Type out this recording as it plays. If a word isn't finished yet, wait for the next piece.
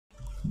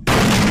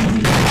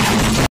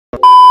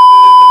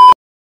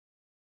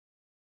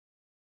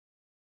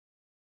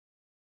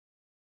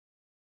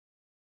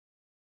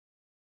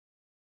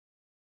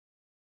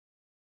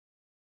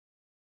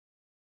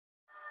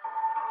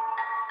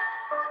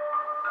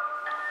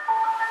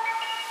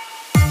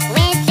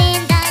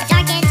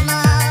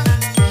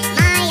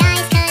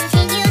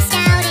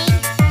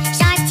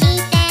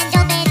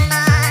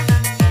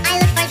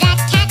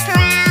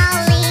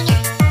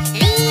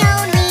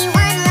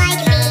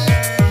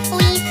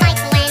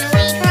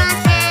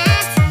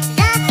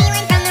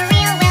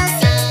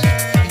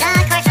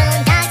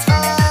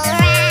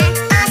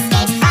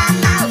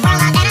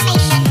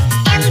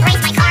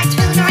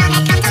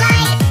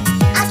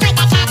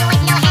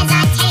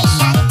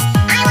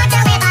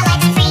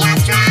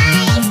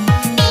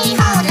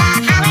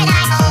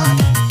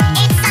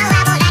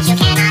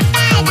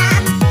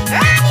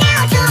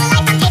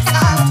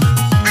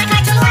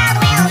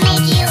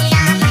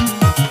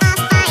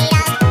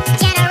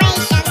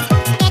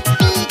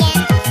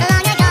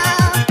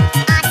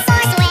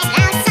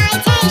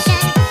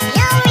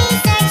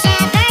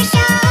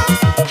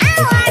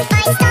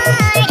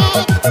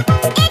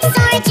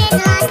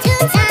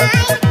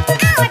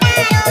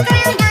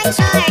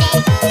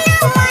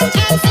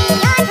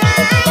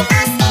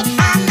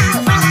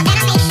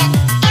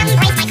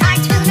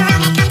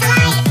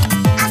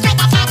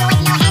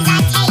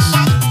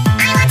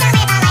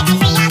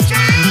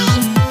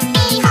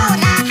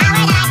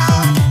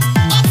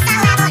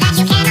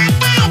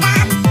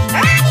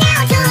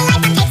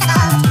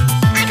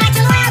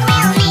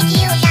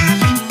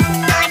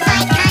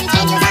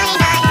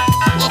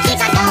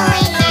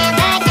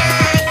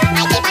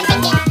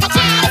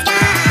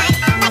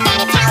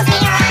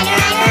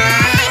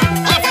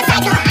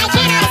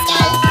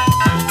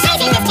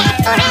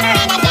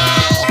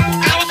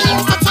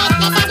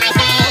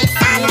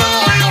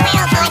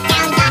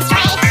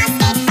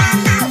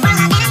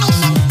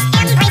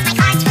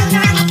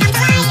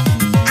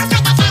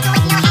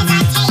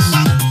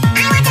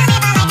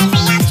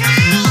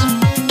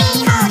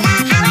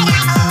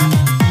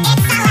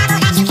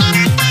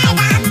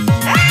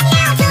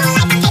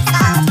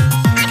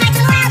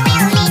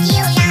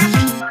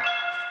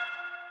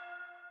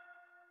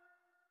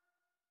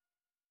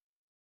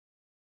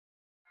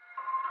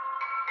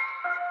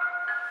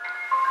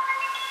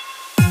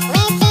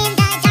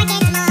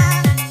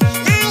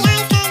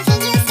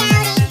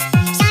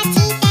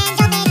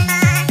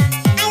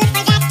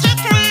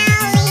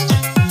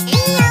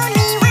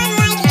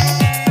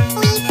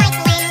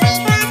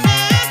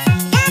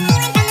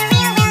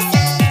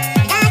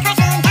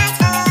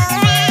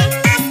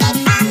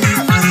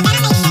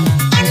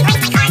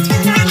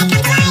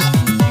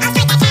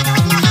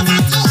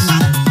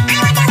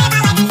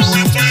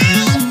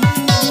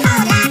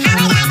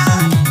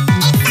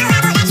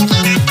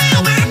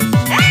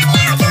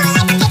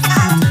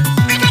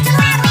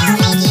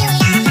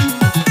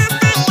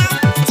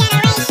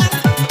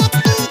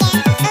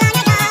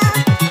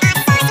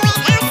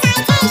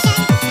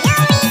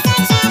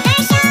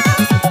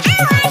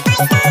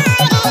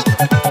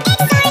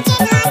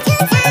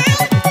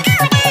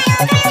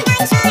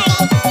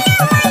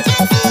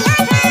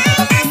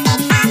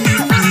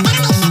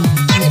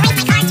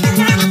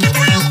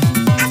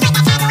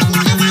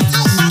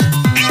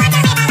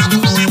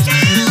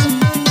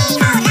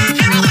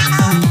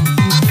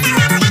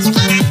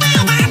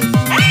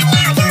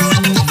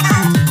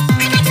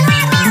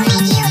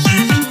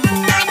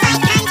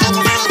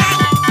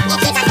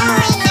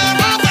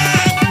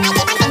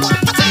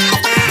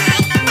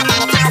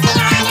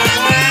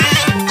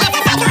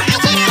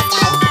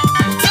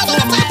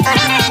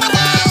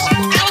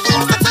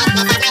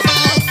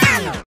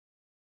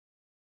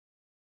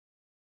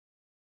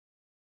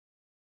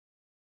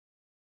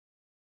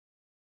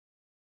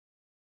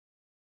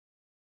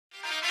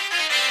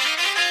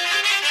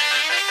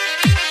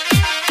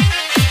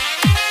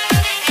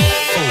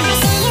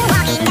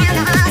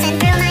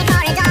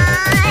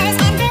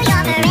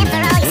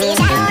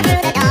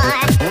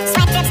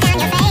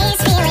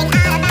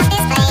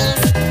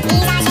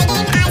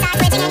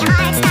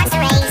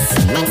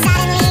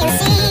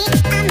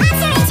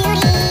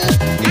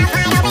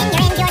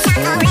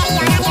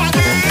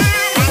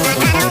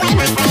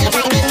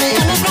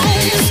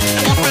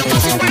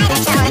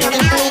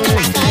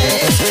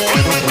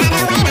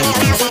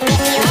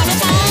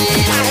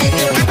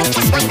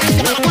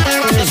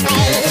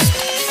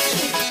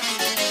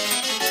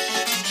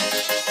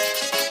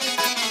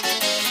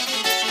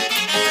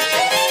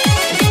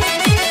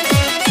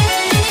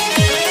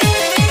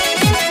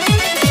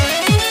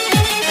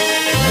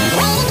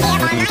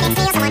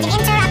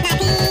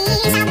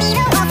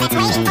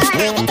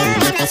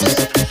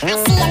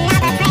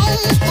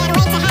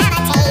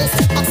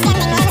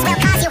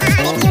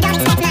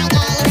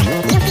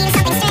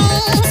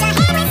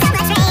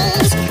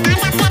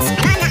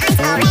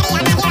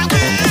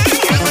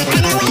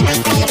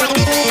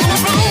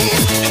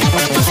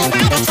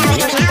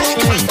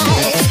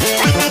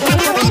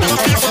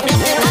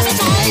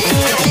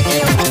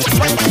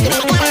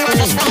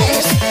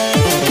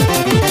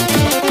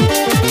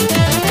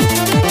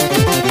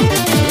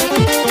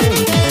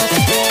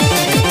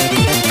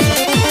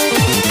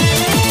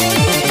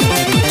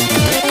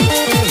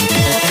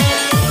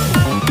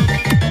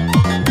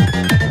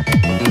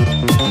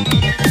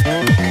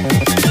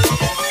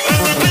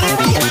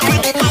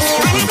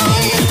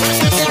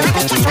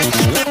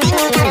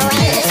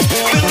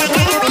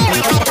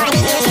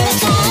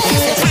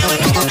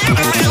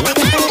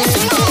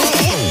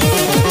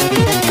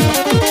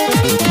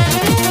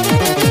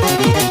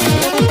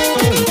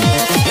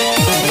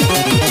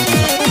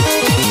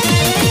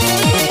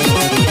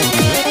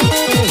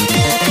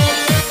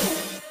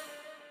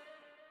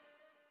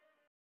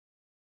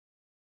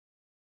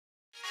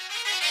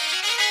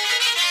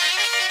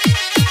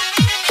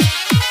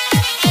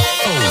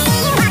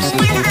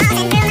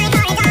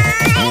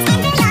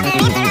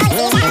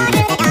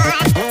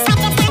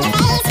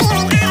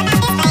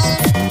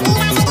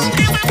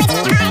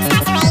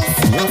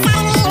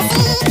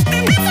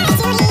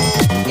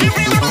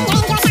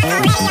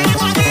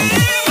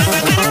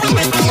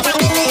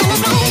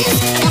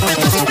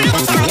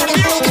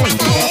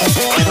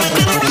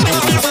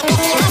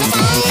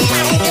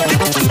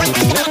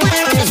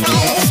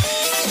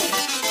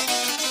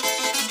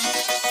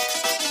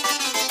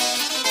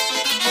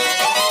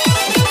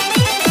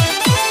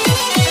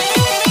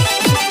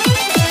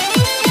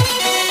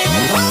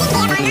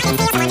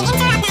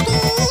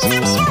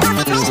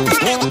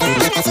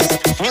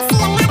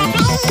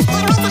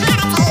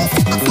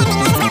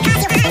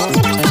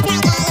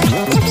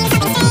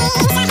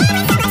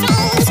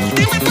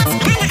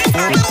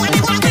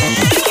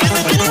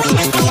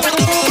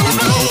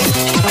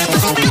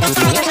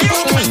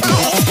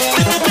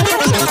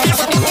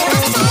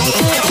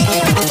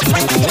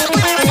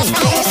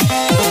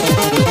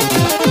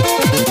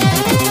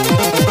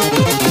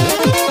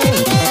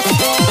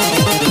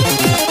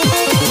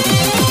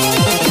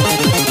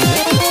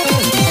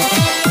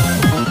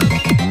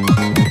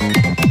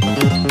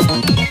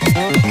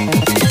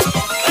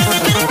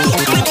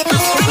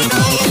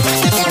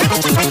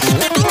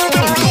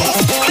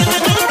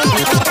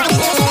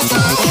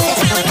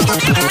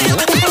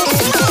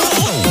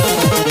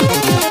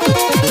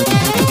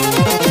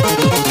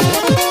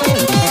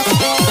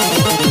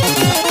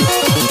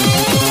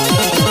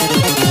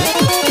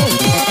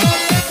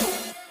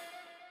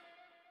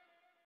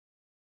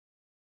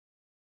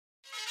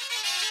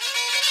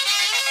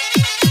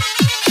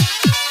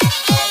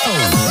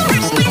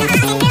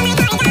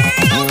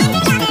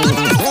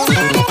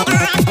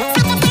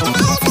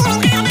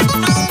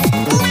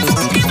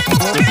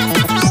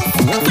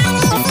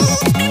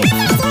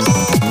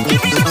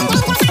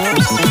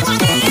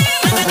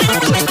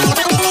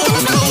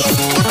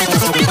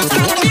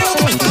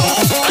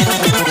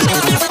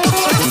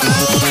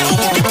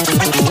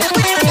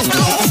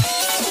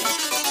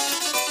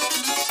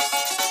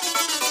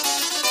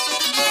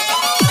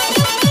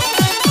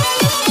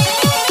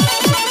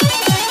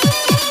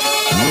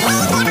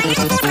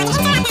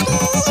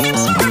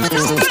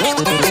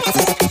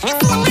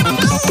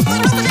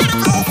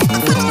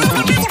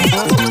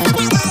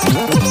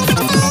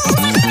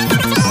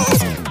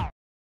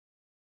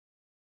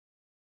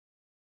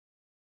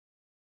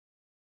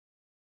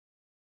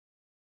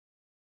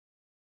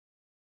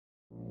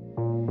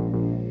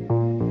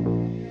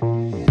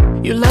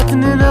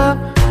lightening up,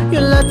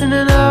 you're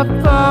lightening up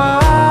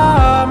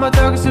my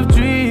darkest of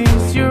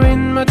dreams. You're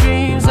in my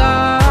dreams.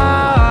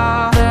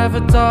 I never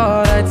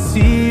thought I'd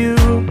see you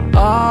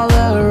all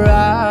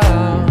around.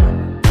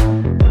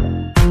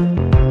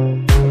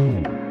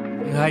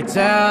 I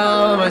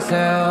tell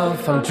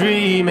myself I'm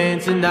dreaming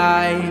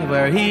tonight,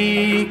 where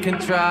he can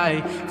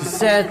try to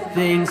set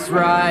things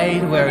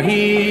right, where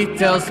he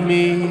tells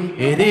me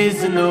it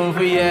isn't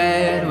over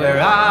yet,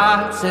 where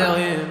I tell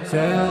him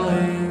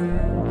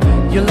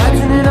you're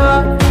lightening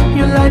up,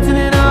 you're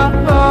lightening up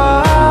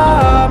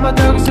my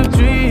darkest of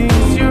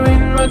dreams. You're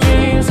in my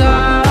dreams.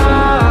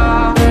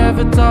 I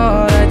never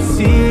thought I'd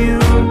see you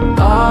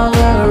all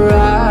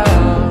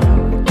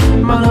around.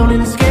 My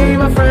loneliness came,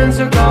 my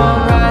friends are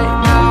gone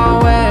right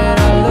now. When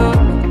I look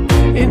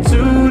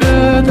into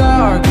the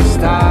darkest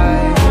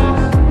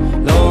eyes,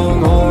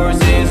 long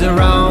horses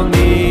around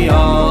me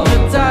all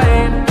the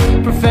time,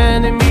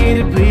 preventing me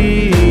to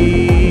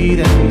bleed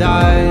and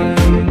die.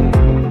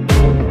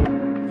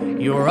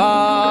 You're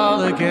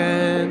all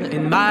again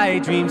in my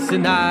dreams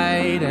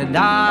tonight, and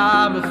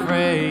I'm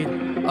afraid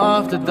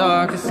of the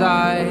darker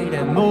side,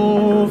 and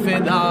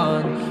moving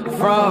on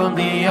from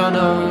the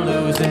unknown,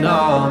 losing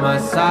all my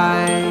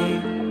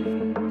sight.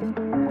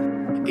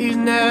 He's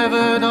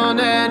never done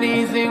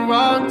anything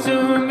wrong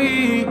to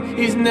me.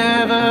 He's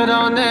never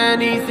done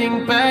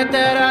anything bad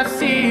that I've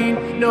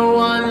seen. No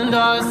one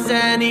does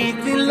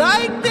anything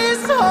like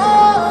this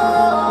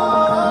horse.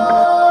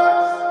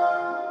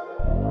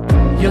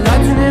 You're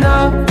lightening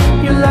up,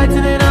 you're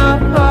lightening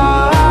up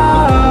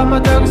my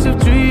darkest of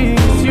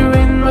dreams. You're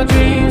in my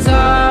dreams.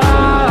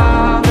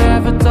 I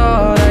never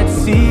thought I'd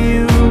see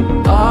you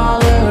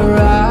all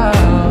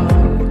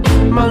around.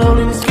 My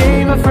loneliness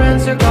came, my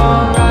friends are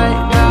gone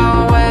right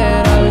now.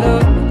 When I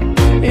look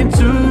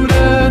into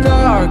the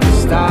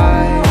darkest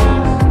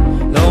eyes,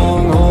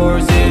 long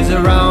horses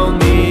around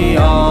me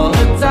all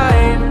the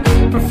time,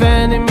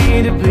 preventing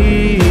me to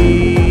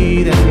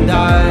bleed and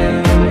die.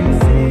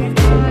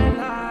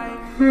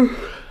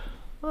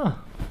 Oh.